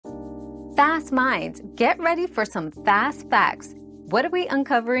Fast minds, get ready for some fast facts. What are we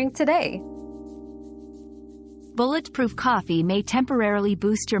uncovering today? Bulletproof coffee may temporarily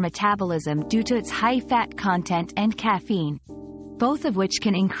boost your metabolism due to its high fat content and caffeine, both of which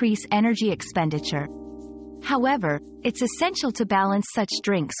can increase energy expenditure. However, it's essential to balance such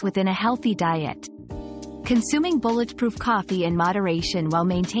drinks within a healthy diet. Consuming bulletproof coffee in moderation while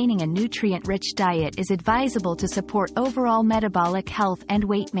maintaining a nutrient-rich diet is advisable to support overall metabolic health and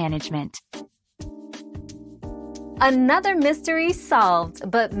weight management. Another mystery solved,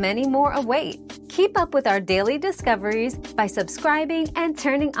 but many more await. Keep up with our daily discoveries by subscribing and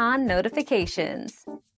turning on notifications.